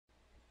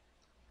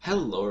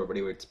Hello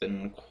everybody, it's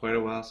been quite a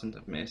while since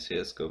I've made a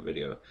CSGO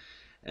video,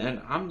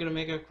 and I'm gonna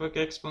make a quick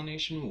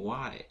explanation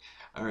why.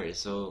 Alright,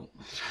 so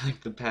for like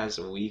the past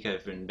week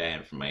I've been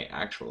banned from my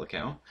actual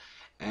account,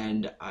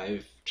 and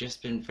I've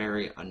just been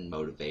very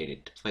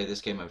unmotivated to play this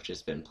game. I've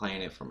just been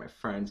playing it for my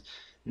friends.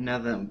 Now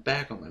that I'm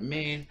back on my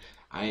main,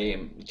 I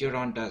am good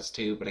on Dust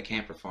 2, but I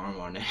can't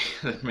perform on any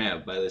other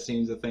map by the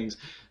seams of things.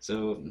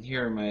 So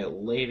here are my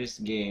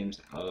latest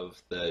games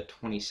of the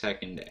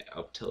 22nd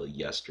up till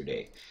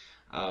yesterday.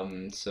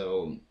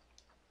 So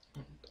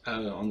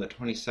on the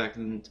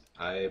 22nd,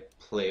 I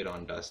played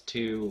on Dust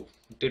 2,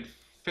 did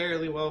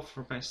fairly well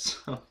for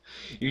myself.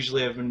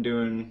 Usually I've been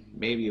doing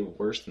maybe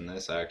worse than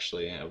this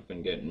actually. I've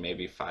been getting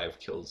maybe 5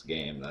 kills a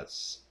game.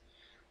 That's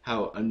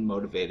how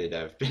unmotivated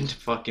I've been to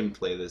fucking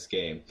play this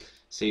game.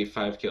 See,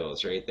 5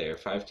 kills right there.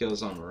 5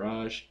 kills on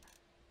Mirage,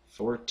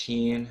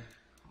 14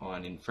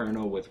 on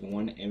Inferno with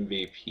 1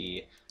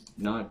 MVP,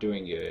 not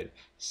doing good.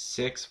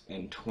 6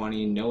 and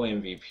 20, no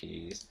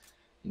MVPs.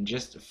 And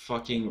just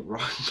fucking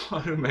rock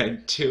bottom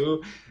at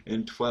 2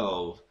 and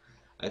 12.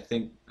 I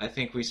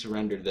think we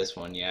surrendered this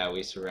one. Yeah,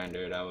 we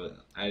surrendered.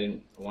 I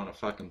didn't want to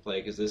fucking play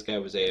because this guy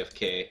was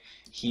AFK.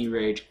 He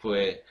rage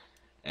quit,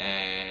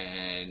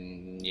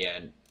 and yeah,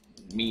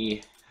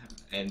 me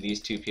and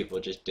these two people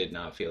just did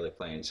not feel like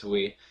playing. So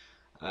we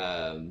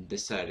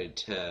decided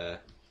to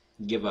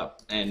give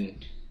up.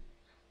 And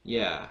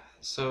yeah,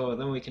 so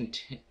then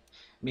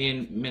me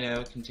and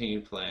Minnow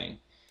continued playing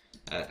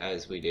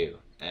as we do,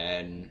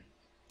 and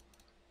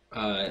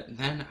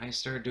then I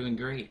started doing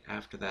great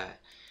after that,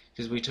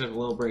 because we took a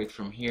little break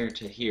from here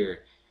to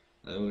here,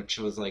 which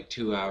was like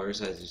 2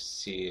 hours. As you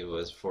see, it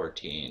was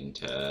 14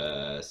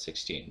 to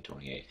 16,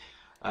 28.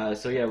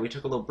 So yeah, we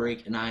took a little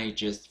break, and I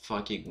just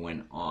fucking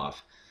went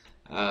off.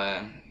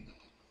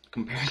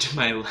 Compared to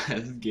my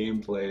last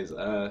gameplays,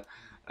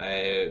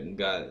 I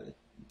got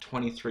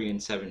 23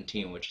 and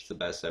 17, which is the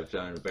best I've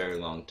done in a very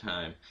long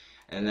time,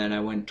 and then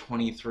I went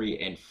 23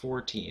 and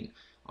 14.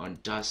 On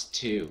Dust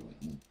 2.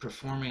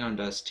 Performing on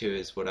Dust 2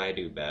 is what I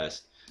do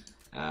best.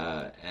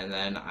 And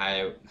then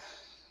I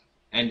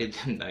ended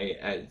the night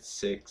at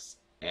 6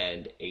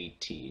 and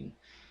 18.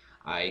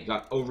 I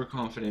got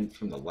overconfident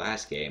from the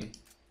last game,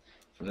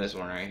 from this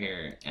one right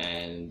here,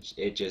 and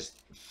it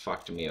just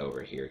fucked me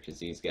over here because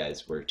these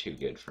guys were too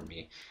good for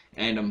me.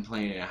 And I'm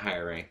playing in a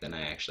higher rank than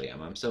I actually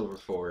am. I'm Silver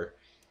 4,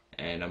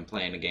 and I'm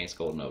playing against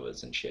Gold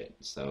Novas and shit.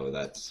 So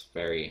that's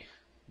very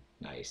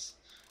nice,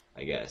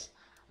 I guess.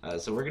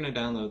 So we're going to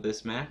download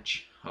this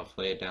match.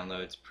 Hopefully it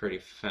downloads pretty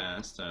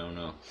fast. I don't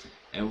know.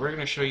 And we're going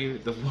to show you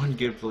the one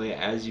good play.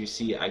 As you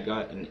see, I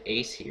got an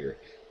ace here,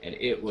 and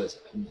it was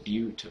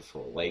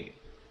beautiful. Like,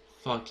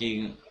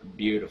 fucking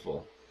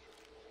beautiful.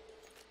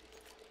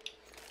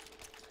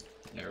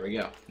 There we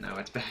go. Now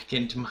it's back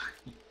into my...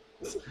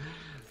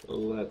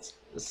 Let's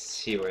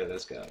see where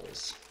this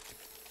goes.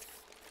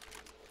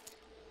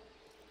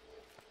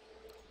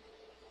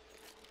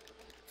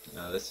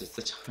 This is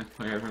the time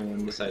where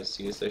everyone decides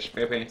to use their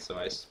spray paint, so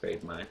I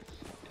sprayed mine.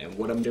 And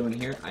what I'm doing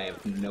here, I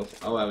have no...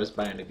 Oh, I was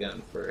buying a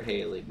gun for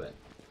Haley, but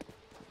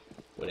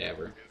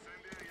whatever.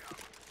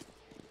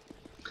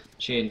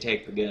 She didn't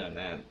take the gun.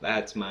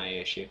 That's my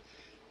issue.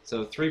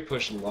 So 3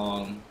 push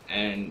long,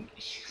 and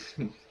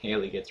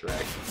Haley gets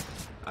wrecked.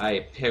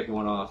 I pick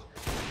one off.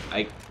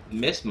 I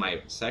missed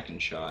my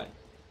second shot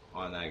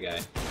on that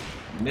guy.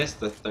 Missed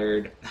the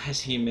third,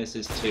 as he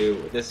misses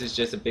 2. This is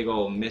just a big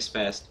old miss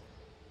fest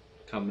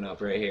coming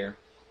up right here.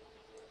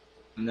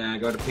 And then I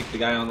go to pick the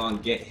guy on long,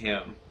 get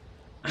him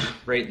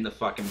right in the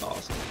fucking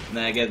balls. And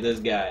then I get this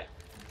guy,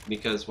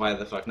 because why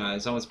the fuck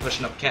not? Someone's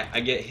pushing up cat,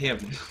 I get him.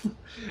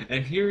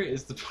 And here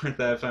is the part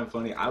that I find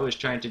funny. I was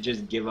trying to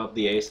just give up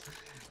the ace,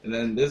 and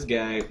then this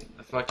guy,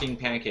 fucking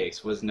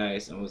Pancakes, was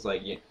nice and was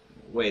like, yeah,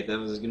 wait, that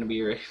was gonna be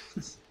your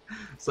ace?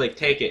 It's like,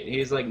 take it.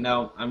 He's like,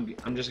 no,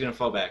 I'm just gonna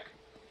fall back.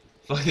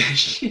 Fuck that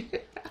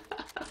shit.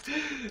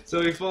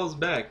 So he falls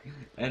back,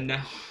 and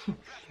now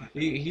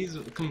he's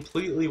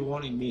completely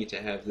wanting me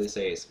to have this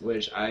ace,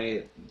 which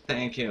I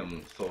thank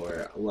him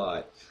for a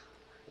lot.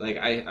 Like,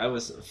 I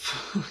was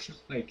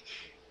like,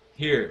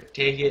 here,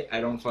 take it,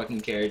 I don't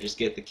fucking care, just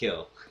get the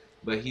kill.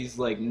 But he's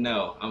like,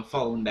 no, I'm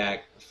falling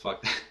back,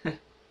 fuck that.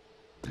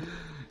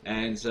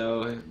 And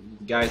so,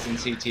 guys in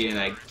CT, and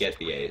I get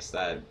the ace.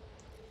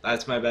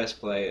 That's my best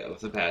play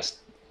of the past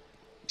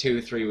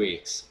 2-3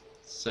 weeks.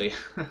 So yeah.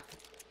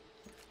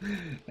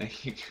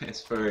 Thank you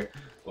guys for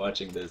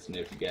watching this, and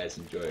if you guys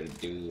enjoyed it,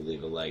 do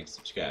leave a like,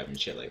 subscribe, and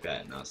shit like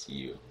that, and I'll see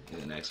you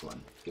in the next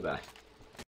one. Goodbye.